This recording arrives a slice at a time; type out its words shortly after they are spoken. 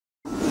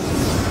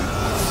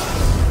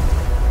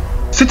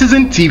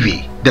Citizen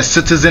TV, the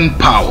citizen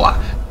power.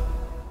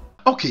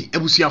 Okay,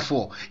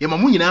 ebusiafo,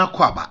 yamamu nyina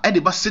akwaba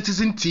edeba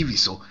Citizen TV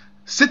so.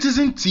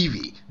 Citizen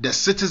TV, the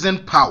citizen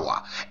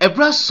power.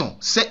 Ebraso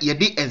se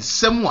yede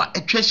ensem a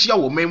etwahia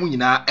wo mamu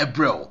nyina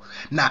ebrel.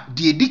 Na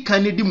de edi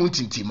kan di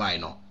muntintimai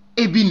no.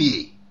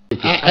 Ebinie.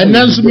 And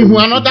then so me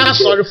another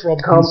sorry from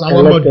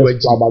someone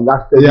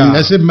yeah,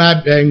 I said my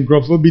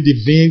grofo be the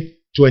vein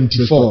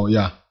 24.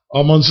 Yeah.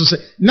 Omon so say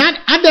not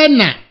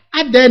adena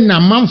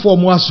man for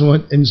mo aso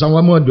in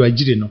someone more do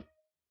agire no.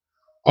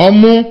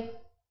 Omo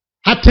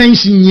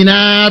attention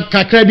nyina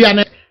kakra bia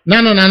na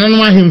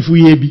no ahemfu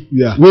ye bi.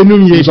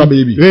 Wenum ye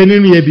bi.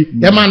 Wenum ye bi.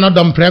 E ma no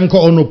Dompreh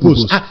nko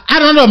Unopposed. I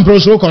don't know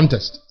Dompreh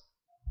contest.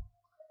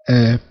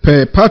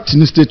 Per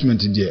party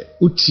statement there.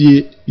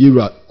 Utie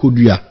yira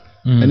kodua.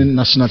 And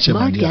national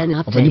chairman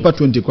of a Nipa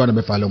 20 kwa na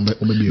be file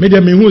obebi. Me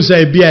dem hu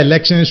say be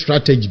election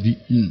strategy bi.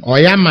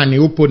 Oya man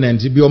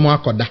opponent bi omo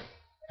akoda.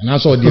 And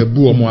that's all the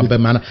abu omo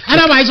abema na.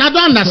 Otherwise I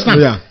don't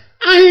understand. Yeah.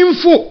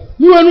 Ahimfo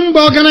you anu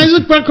ba organize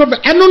press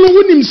conference. And no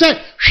win say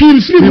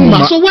feel free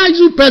mumba. So why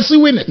you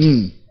pursuing it?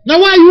 Now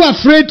why are you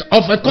afraid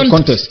of a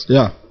contest?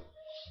 Yeah.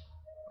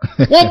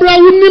 Well, bro,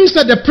 we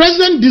say the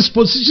present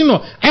disposition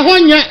of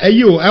ehonya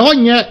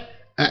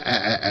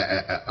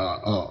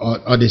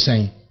or the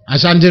same.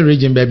 Ashanti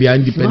region baby are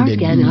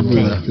independent.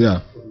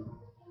 Yeah.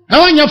 I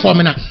want your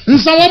formula.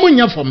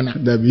 Nsawamunya formula.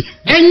 Dabi.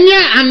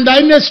 Enya under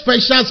any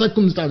special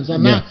circumstance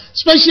na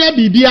special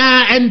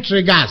bibia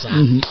entry gas.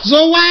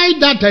 So why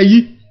that are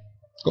you?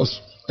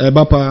 Cause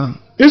bapa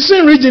it's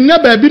in region na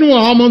baby no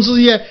hormones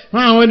here.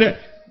 Ha when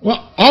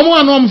omo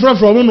anom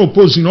from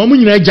Unopposed no omo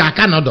nyina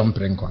jaka na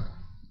Dompreh nko.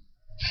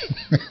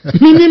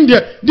 Minim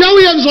there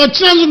we are so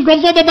chance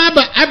from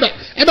baba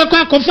ebe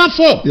kwa cover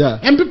form. Yeah.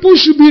 And people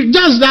should be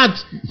just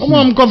that.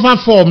 Omo cover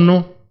form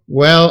no.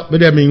 Well,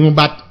 but I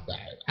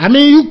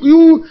mean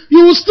you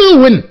will still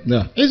win.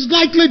 Yeah. It's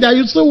likely that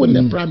you still win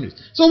the primaries.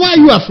 So why are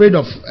you afraid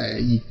of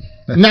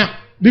now?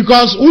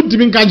 Because who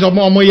didn't catch your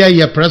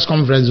press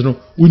conference no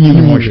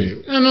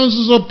and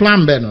also so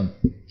plan better.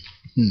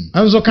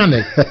 And so can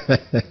they?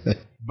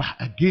 But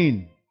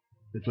again,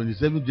 the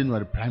 27th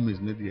January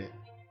primaries next year,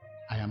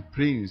 I am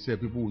praying say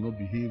people will not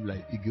behave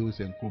like eagles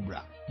and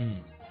cobra.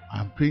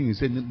 I'm praying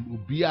say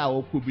obi a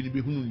okobi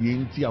be hunu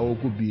yenti a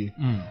okobi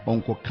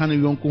onko kan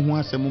yonko ho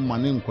asem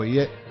mane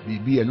nkoye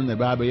bibi eno na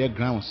ba ye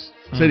grounds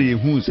say ye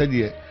hu say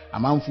de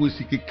amanfo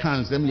siki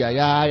kan sem ya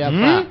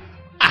fa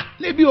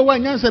na bi o wa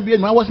nyansa bi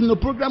I was in the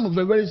program of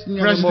a very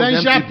senior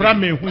presidential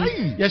primary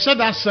you said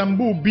that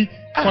sambu bi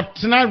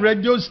Fortuna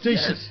radio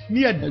station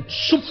near the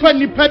super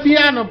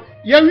nipabiano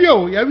ya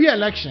wi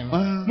election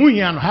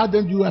muhiano how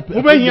don't you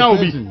approach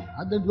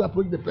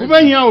the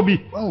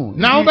president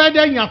now over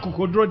there nya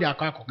kokodro de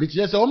akako which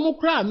is omo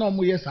kra na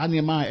omo yes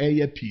anema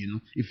eye pi no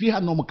if you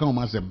had no kan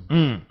omo asem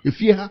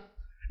if you ha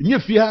nye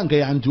fi ha nka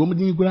ya nti omo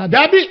din kura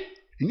dabi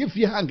nye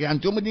fi ha nka ya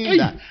nti omo din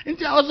da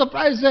nti I was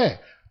surprised there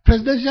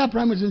presidential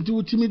primaries nti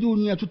utimi do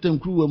nya totem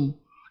kruwam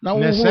na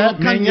wo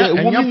kan ye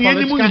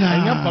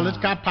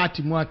political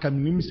party mu aka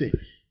nim say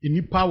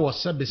inipa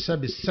was said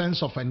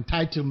sense of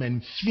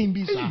entitlement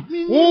fimbisa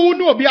wo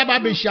no obi aba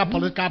be share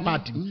political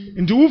party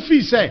nti wo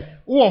fi say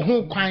wo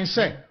ho kwan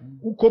say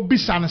wo ko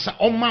bisa no say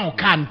oma wo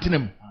ka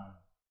ntenam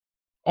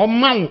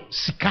oma wo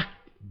sika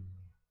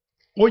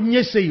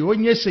onye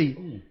say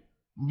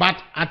but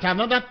at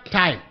another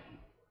time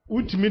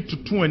ultimate to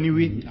two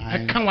anyway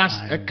I can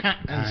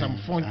and some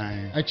fun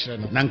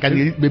actually na nka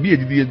baby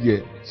edidi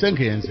edie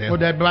senke yense for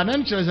the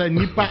banan say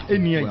nipa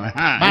eni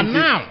but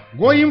now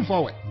going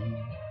forward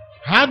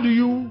how do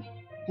you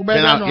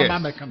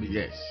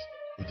yes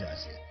it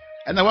is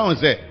and I want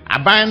to say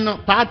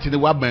aban party the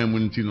waban mu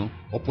nti no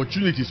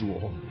opportunities wo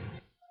ho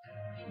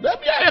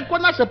baby I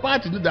corner say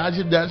party no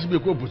that be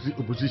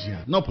opposition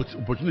no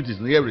opportunities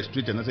no here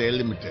restricted and say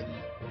limited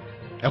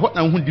e ho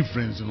na hu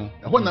difference no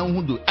e ho na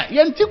hu do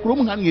ye nti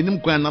krom ha na nim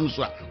kwan nam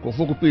so a ko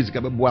foko page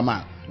ka be boa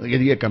ma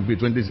ye campaign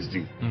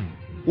 2016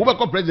 wo be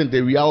ko president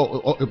area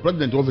or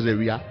president office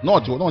area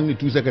not only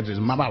two secretaries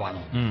maba wa no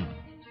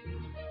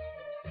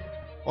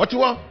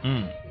otiwo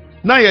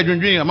na ye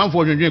dwendwen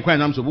amanfo dwendwen kwan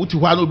nam so wuti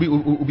hwa na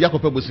obi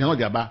akopa bosia no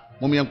de aba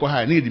mom ye nko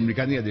ha na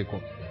edimrika na ye de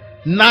ko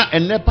na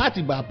ene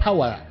party ba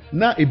power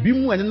na ebi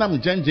mu ene nam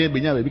njenje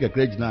benya ba bi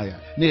kakra gina ya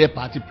na ye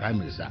party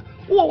primaries a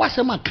wo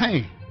wasema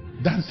kan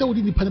dan say we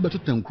didn't pay about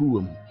to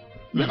crew.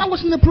 When I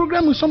was in the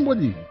program with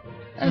somebody,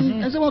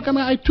 and as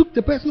I took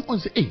the person on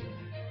say, hey,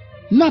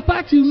 na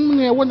party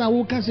when I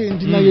walk and say, and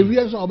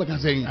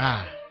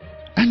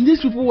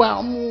these people were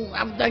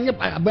I'm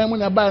done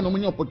when I buy no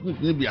many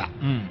opportunity.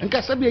 And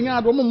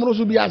Casabian,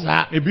 Romoso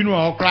Biasa, a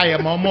bino cry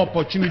more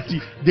opportunity.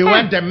 They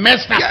want the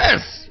master.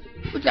 Yes.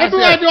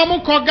 Everywhere the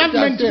omo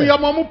government to be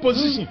omo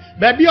position.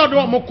 Baby odo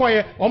omo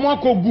koye, omo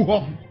ko gu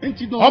ho.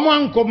 Omo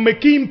anko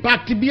make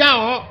impact bia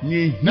ho.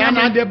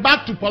 Na the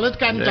back to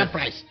political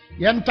enterprise.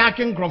 Yem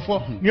talking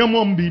crofo, ni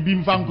omo bibi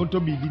mfa nkoto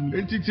bibi ni.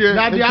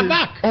 Na they are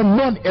back.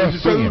 On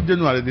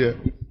January there.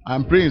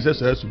 I'm praying say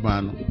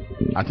Subano.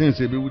 I think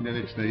say be we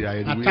next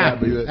year.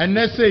 And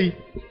let's say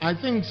I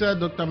think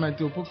Dr.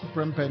 Matthew Poku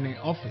Prempeni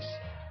office.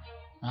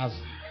 has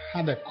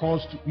had a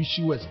cause to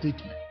issue a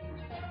statement.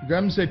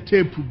 Graham said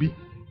tape will be.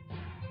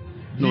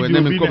 No, and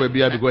then because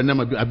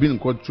I've been in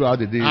court throughout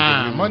the day.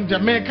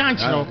 Me can't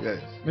know.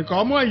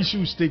 Because more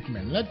issue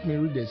statement. Let me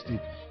read the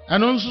statement.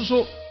 And also,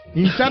 so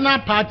internal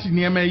party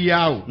near me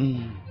yao.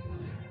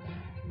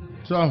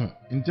 So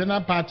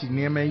internal party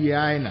near me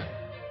yaina.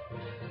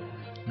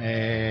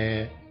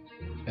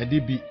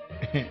 Edibi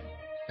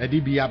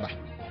Yaba.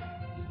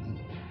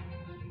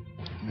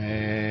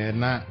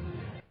 Na.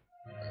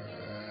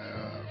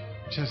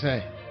 Just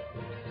say.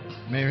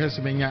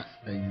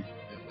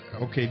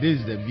 Okay, this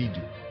is the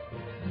video.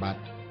 But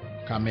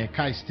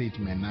Kamekai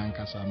statement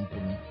Nanka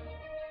Sampumi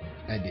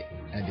Eddie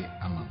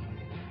Ama.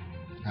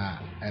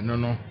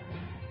 No.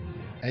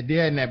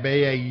 Eddie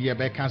Nebeya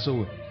Yabeka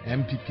so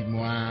MPP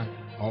Moa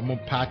or more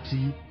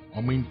party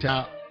or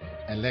inter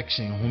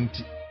election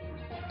hunti.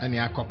 And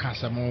Yako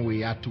Samo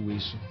way at two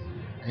ways.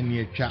 And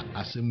ye chat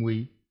as some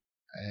way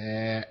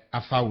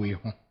a far way.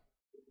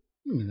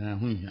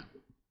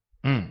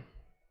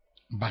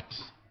 But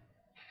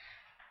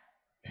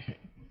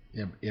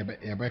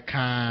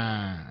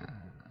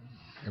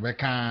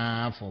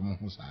Yabeka for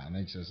Musa,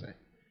 nature say.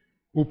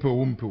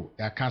 Umpo,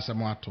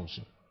 Yakasamo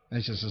Atoso,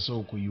 nature says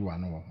so could you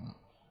know.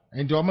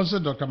 And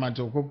almost Dr.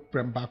 Matoko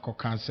Prembako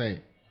can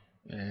say,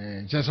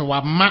 just a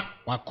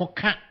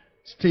waka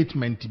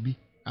statement to be.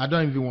 I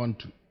don't even want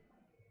to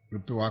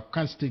repeat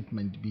what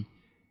statement to be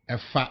a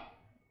fat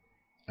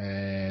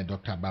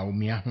Dr.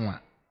 Baumia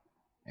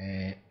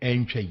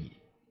entry.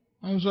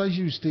 I'm so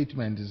issue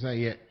statement to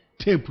say,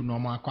 tape no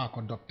more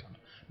doctor.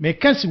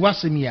 Make us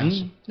was in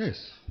yes.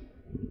 Yes.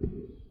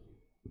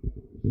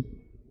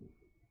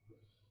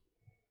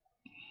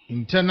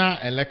 Internal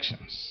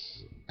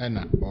elections and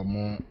or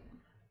more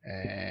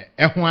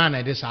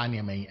F1 this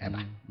annual may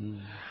ever.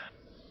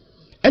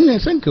 And I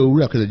think we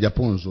work at the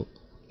Japan so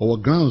or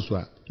grounds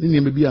were may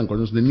be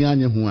unconscious the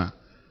Nyanya who are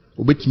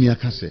obey me a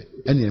casse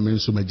any men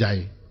so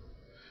majai.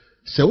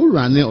 So we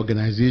run an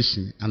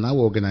organization and our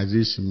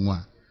organization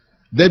one.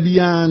 There be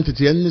anti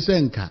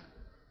senka.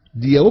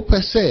 The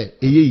open say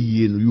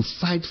you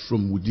fight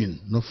from within,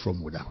 not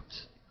from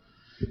without.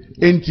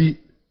 Enti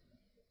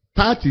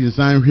parties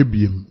and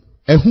rebellion.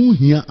 Ehun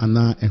here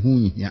ana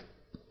ehun here.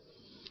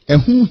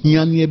 Ehun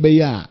here ne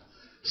beya.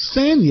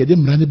 Sen ye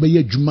dem rane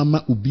beya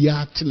jumama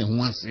ubia tene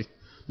ho ase.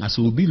 Na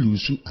so obi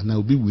lusu ana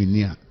obi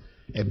wini a.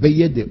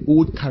 Ebeye the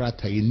old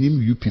character ye nim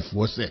UP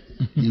for say.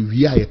 Ye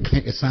wi a ye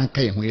kan esan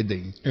kan ye ho ye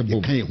den.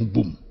 Ye kan ye ho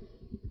bom.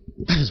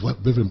 That is what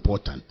very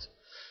important.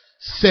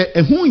 Say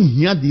ehun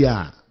here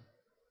dia.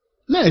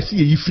 Na see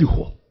ye free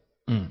ho.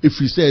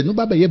 If you say no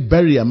baba ye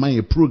bury a man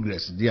ye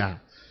progress dia.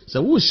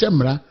 So wo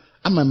shemra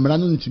ama mra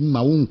no ntimi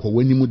ma wo nkọ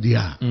wanimu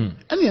dia.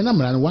 Ene na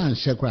mra no wan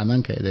hye kra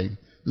nanka eden.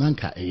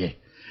 Nanka eye.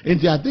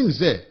 Enti I think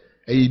say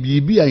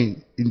bibi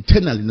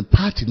internally in the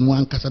party no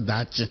ankasa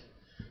daache.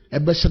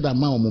 Ebe sheda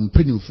ma wo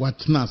mpanimfo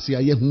atena ase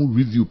aye hu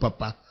review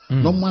papa.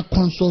 No ma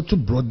consult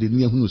broad the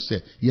ne hu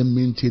say ye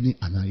maintain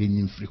ana ye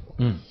nyimfri ho.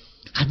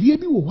 Ade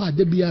bi wo ho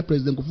ade bia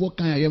president Kofo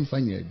kan aye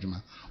mfanya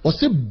adwuma. Or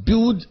say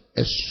build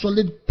a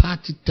solid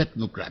party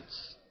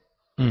technocrats.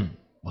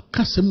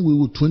 Wakasem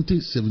we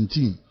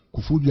 2017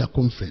 Kufudia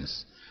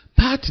conference.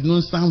 Party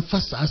non stand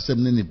fast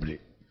assembly nebre.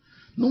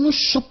 No more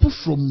shop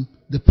from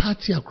the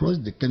party across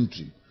the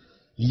country.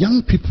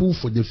 Young people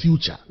for the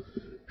future.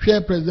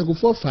 Share President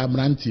Kofo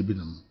Famranti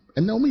binum.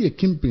 And now me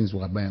campaigns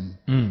were bam.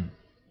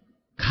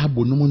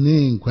 Cabo no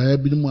money inquire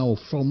binum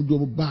from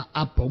do ba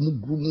up or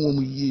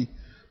groom ye.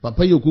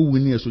 Papa yoku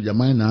winning so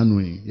Jamaica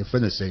anwe. Your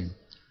friend is saying.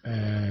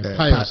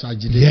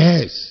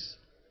 Yes.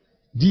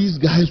 These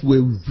guys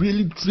were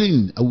really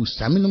trained. I was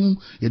summon them.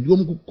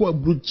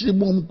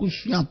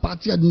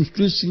 Party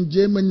administration,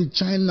 Germany,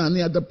 China, and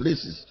other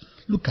places.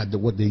 Look at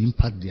what the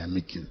impact they are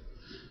making.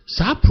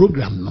 So our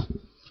program now,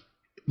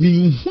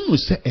 we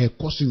say a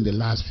course in the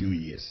last few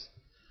years.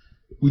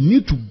 We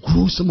need to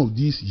grow some of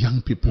these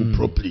young people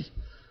properly.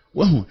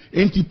 Well,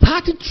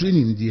 anti-party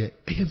training there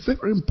is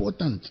very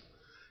important.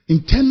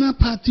 Internal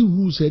party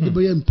rules are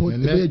very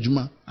important.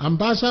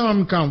 Ambassador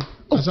Amcam,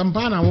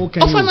 Asampana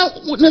walking.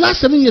 The last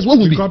 7 years, what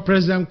we got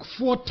President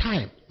 4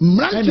 times.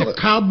 And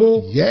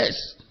Cabo,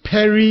 yes.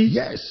 Perry,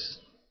 yes.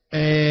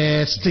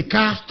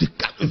 Sticker,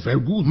 very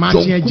good.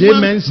 Martin J.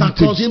 Mensa,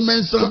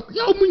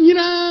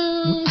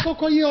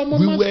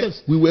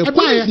 we were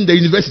college in the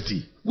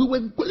university. We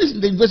were college in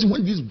the university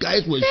when these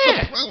guys were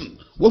shot around.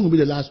 What will be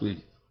the last way?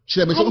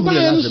 Should I be the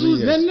last 7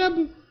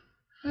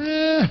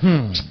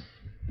 years?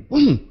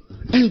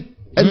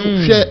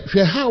 And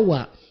share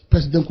how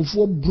President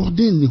Kofo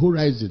broaden the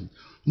horizon.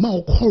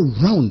 Ma call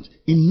round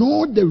in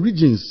all the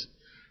regions.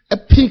 A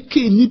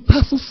PK ni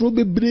pafu from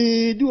a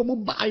bread, you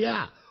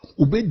buyer,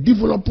 ube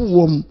develop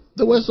one.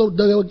 There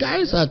were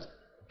guys at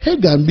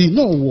Hagan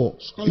no war.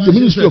 The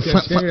Ministry of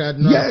yes.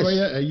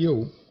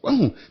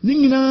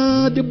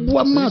 Nina the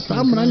Boama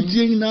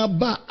Samranti na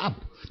ba up.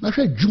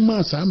 Nasha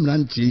Juma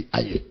Samranti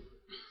aye.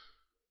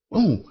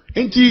 Oh,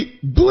 and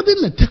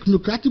building a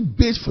technocratic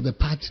base for the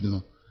party,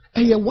 no.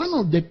 And one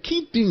of the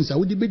key things I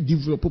would be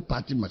develop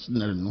party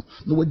machinery no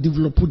we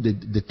develop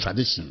the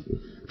tradition.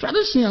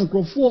 Tradition and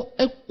for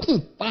a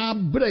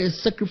compa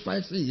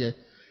sacrifice here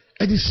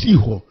at the sea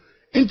hall.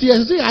 And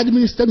as they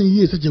administer in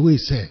here such a way,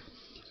 say,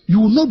 you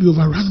will not be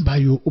overrun by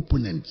your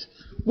opponent.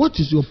 What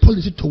is your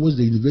policy towards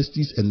the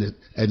universities and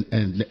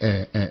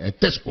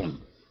TESCON?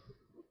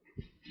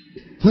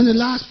 When the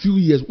last few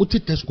years, what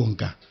did TESCON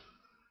got?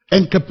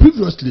 And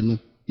previously, no,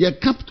 you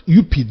capped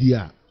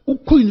UPDR.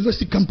 Uko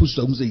university campus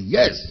will say,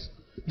 yes,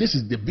 this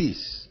is the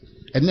base.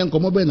 And then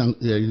come over and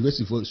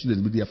university for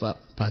students with their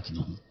party.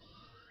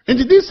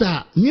 And these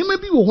are, you may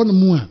be one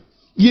more.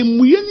 You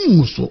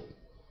may so.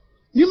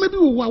 You may be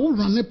one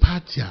run a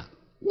party.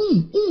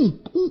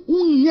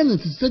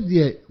 Said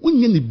there,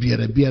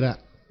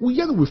 we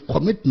with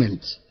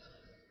commitment.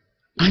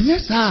 And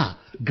yes,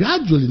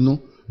 gradually, no,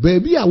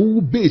 baby, I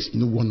will base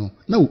no one.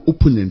 Now,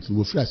 opponents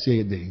will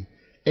say,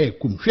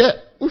 come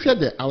share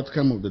the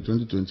outcome of the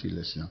 2020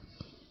 election.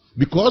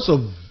 Because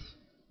of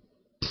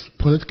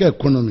political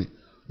economy,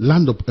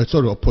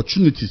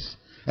 opportunities,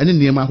 and in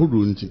the neighborhood,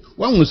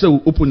 one will say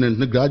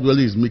opponent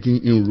gradually is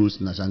making inroads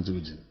in the Ashanti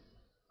region.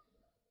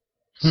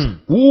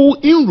 Who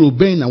inroad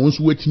ben and once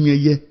waiting a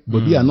year,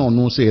 but we are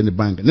not say in the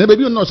bank. Never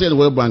be not say the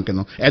World Bank,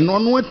 no, and no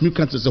one you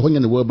can't say when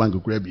in the World Bank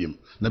of Caribbean.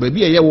 Never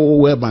be a year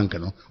World Bank,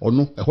 no, or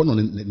no, a one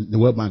in the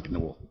World Bank in the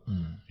war.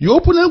 Your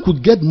opponent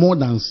could get more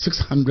than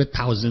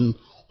 600,000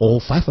 or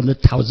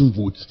 500,000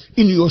 votes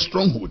in your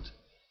stronghold.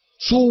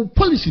 So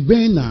policy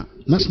being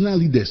national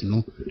leaders,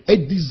 no, a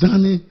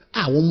designing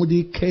one more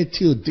they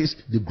curtail this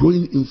the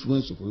growing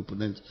influence of your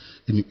opponent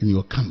in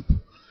your camp.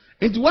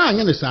 And why I'm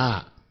gonna say,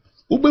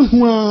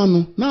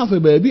 now for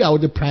baby,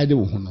 the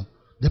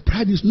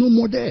pride is no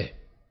more there.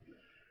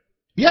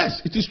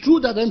 Yes, it is true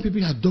that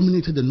MPP has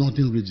dominated the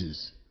northern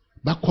regions,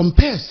 but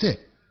compare say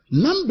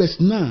numbers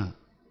now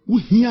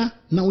we here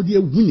now they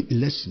win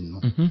election,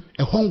 no,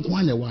 a Hong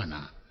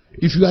Kong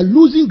if you are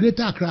losing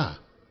Greater Accra.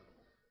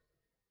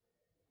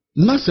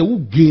 You must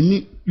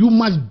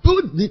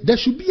build. There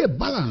should be a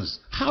balance.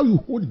 How you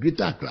hold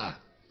Greater Accra,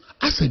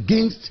 as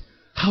against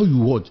how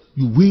you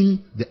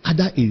win the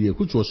other area,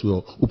 which was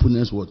your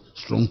opponent's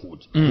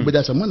stronghold. But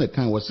there's someone that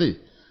can say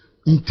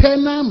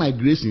internal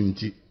migration.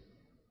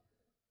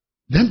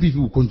 Then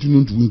people will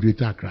continue to win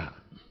Greater Accra.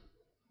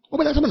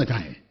 But there's someone that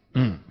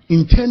can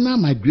internal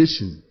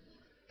migration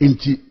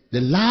into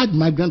the large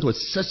migrant was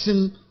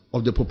cessing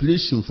of the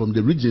population from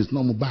the regions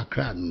no more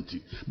background.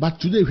 But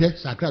today we have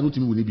Accra not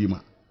even be.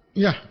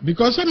 Yeah,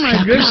 because of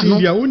migration,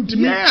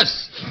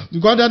 yes,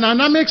 because the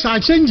dynamics are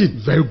changing.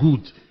 Very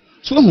good.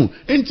 So,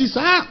 and this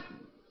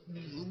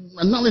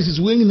analysis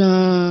when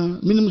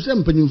minimum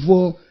 7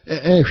 for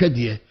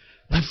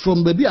but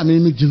from baby I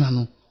mean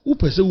Jinano, who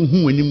pursue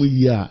whom any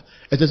year.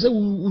 As I say,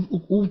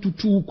 who to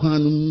 2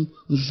 quanum,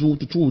 so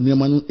to 2 near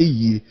Manu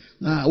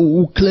now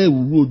who clear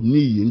road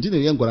knee, and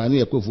Jin Gorani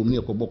a quo from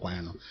near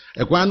Coboquano.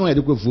 A quano at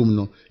the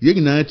Quofum,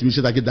 young night, we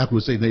should like a dark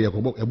say near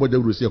Coboc about the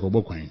Russia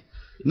Coboquine.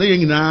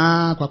 Naying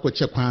na kwa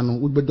chekwano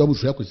would be double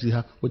share with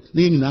her with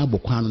name na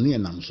bokwano near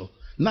Namso.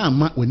 Now,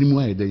 when you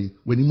are day,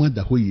 when you want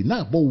the hoy,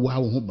 now bow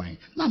wow home.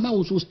 Now,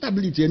 also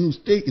stability and you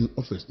stay in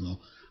office. No,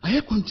 I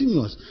have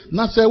continuous.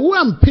 Now, say,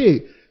 one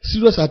pay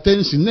serious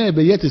attention,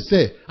 never yet to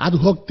say, ad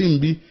hoc thing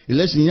be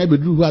election, you be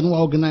who are no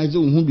organizer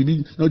who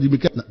be no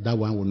that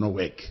one will not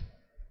work.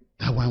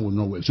 That one will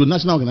not work. So,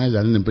 national organizer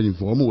and penny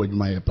for more with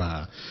my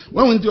power.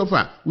 One went to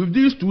offer with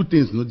these 2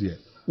 things, no dear.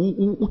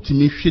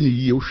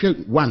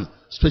 One.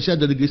 Special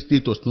delegate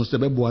status no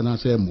sebeboana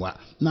say moi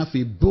na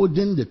fe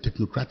building the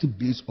technocratic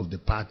base of the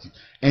party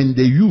and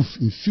the youth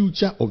in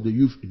future of the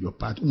youth in your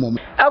party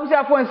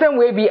abusia for nsem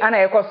we bi ana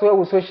ekoso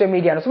with social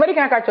media no so many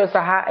can catch us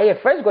ha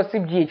fresh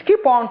gossip gh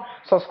keep on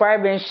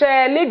subscribing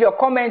share leave your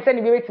comments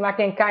and be wetin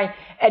can kind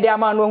e dey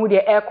ama no hu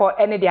dey echo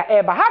any dey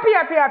eba happy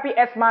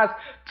Xmas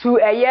to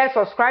a year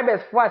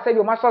subscribers for say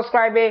you must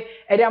subscribe e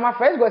dey ama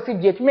fresh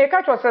gossip gh make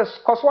catch us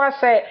cause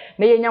say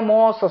na yenya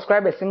more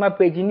subscribers in my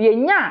page ni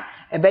yenya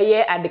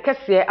ebeye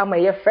adekese ama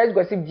ye fresh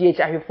gossip gh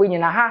ahwefo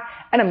nyina ha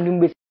anam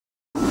nimbe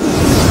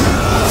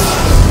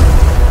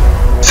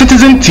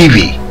Citizen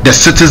TV, the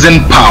citizen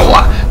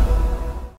power.